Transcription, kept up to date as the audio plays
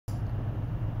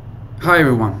Hi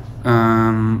everyone,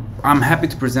 I'm happy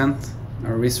to present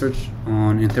our research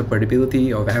on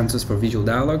interpretability of answers for visual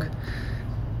dialogue.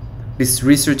 This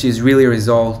research is really a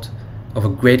result of a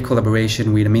great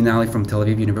collaboration with Amin Ali from Tel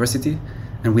Aviv University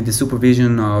and with the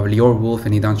supervision of Lior Wolf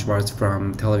and Idan Schwartz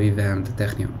from Tel Aviv and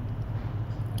Technion.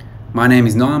 My name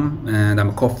is Noam and I'm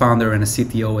a co-founder and a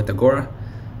CTO at Agora,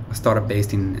 a startup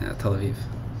based in Tel Aviv.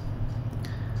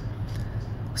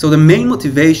 So the main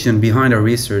motivation behind our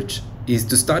research is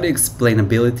to study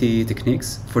explainability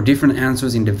techniques for different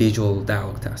answers in the visual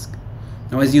dialogue task.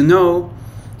 Now, as you know,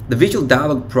 the visual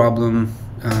dialogue problem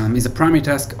is a primary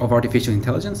task of artificial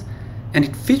intelligence, and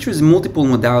it features multiple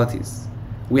modalities.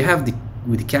 We have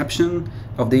with the caption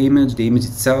of the image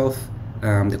itself,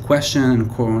 the question,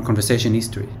 and conversation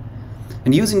history.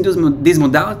 And using these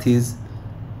modalities,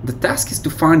 the task is to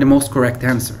find the most correct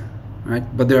answer, right?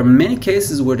 But there are many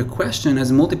cases where the question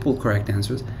has multiple correct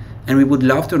answers, and we would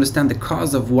love to understand the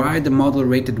cause of why the model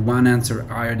rated one answer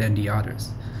higher than the others.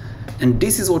 And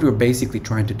this is what we're basically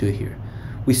trying to do here.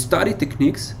 We study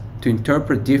techniques to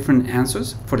interpret different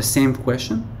answers for the same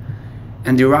question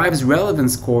and derives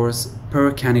relevance scores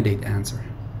per candidate answer.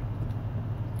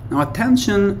 Now,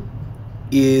 attention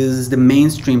is the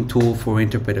mainstream tool for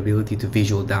interpretability to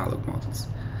visual dialogue models.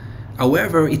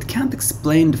 However, it can't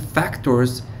explain the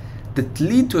factors that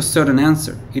lead to a certain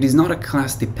answer. It is not a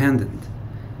class dependent.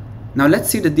 Now let's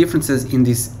see the differences in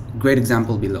this great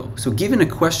example below. So given a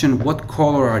question, what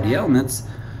color are the elements?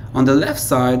 On the left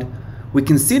side, we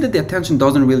can see that the attention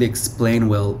doesn't really explain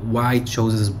well why it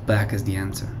chooses black as the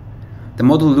answer. The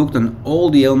model looked on all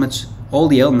the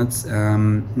elements,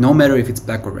 no matter if it's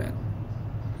black or red.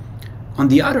 On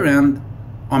the other hand,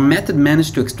 our method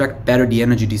managed to extract better the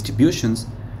energy distributions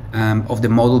of the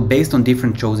model based on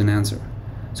different chosen answer.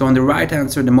 So on the right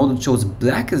answer, the model chose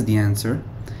black as the answer,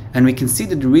 and we can see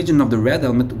that the region of the red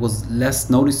element was less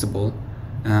noticeable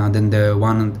than the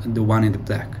one in the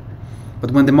black.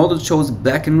 But when the model chose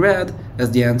black and red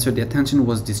as the answer, the attention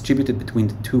was distributed between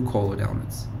the two colored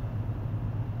elements.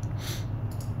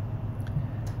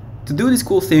 To do this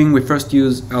cool thing, we first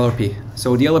use LRP.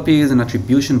 So the LRP is an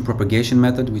attribution propagation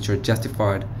method, which are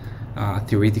justified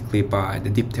theoretically by the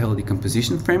deep tail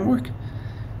decomposition framework.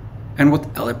 And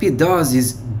what LRP does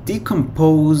is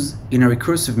decompose in a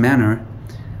recursive manner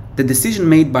the decision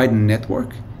made by the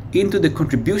network into the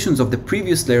contributions of the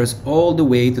previous layers all the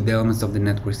way to the elements of the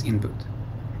network's input.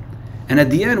 And at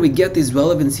the end, we get these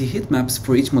relevancy heat maps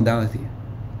for each modality.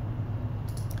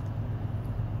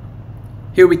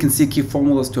 Here we can see key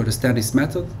formulas to understand this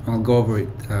method. I'll go over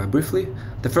it briefly.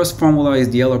 The first formula is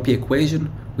the LRP equation,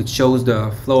 which shows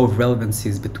the flow of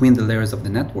relevancies between the layers of the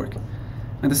network.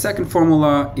 And the second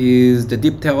formula is the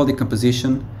deep tail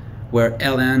decomposition, where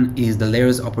ln is the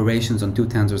layers operations on two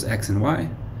tensors x and y.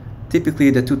 Typically,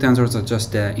 the two tensors are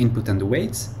just the input and the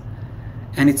weights,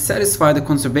 and it satisfies the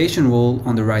conservation rule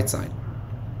on the right side.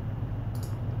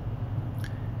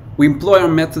 We employ our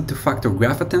method to factor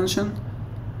graph attention.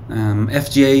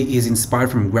 FGA is inspired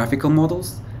from graphical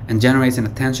models and generates an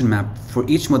attention map for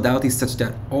each modality such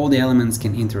that all the elements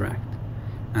can interact.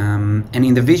 And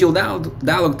in the visual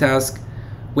dialogue task,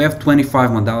 we have 25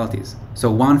 modalities. So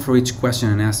one for each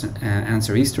question and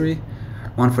answer history,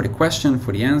 one for the question,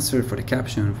 for the answer, for the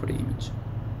caption, for the image.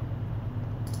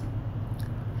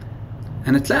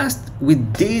 And at last,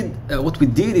 what we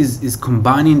did is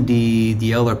combining the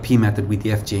LRP method with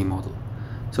the FGA model.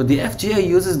 So the FGA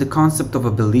uses the concept of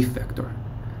a belief vector.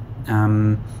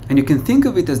 And you can think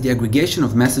of it as the aggregation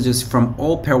of messages from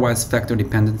all pairwise factor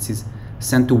dependencies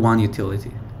sent to one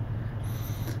utility.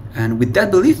 And with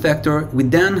that belief vector, we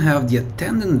then have the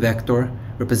attendant vector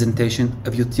representation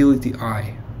of utility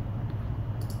I.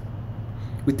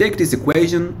 We take this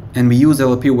equation and we use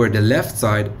LRP where the left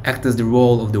side acts as the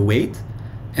role of the weight,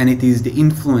 and it is the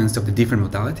influence of the different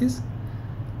modalities.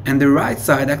 And the right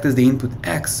side acts as the input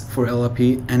X for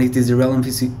LRP, and it is the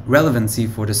relevancy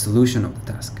for the solution of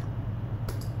the task.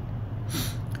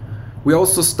 We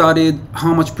also studied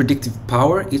how much predictive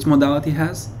power each modality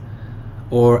has,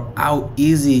 or how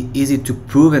easy to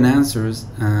prove an answer's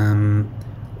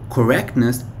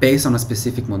correctness based on a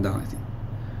specific modality.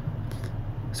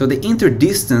 So the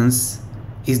interdistance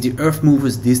is the Earth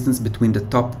mover's distance between the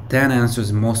top 10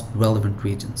 answers' most relevant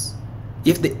regions.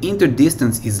 If the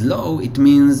interdistance is low, it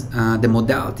means the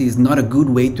modality is not a good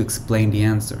way to explain the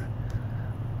answer,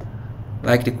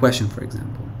 like the question, for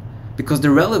example, because the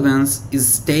relevance is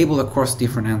stable across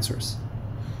different answers.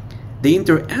 The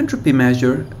interentropy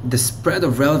measure the spread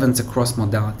of relevance across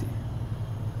modality.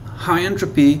 High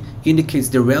entropy indicates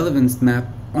the relevance map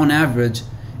on average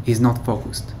is not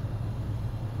focused.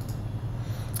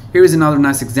 Here is another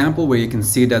nice example where you can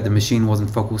see that the machine wasn't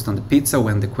focused on the pizza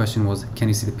when the question was, can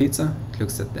you see the pizza? It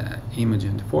looks at the image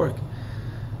and the fork,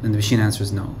 and the machine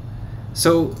answers no.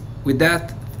 So with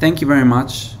that, thank you very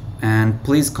much, and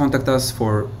please contact us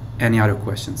for any other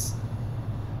questions.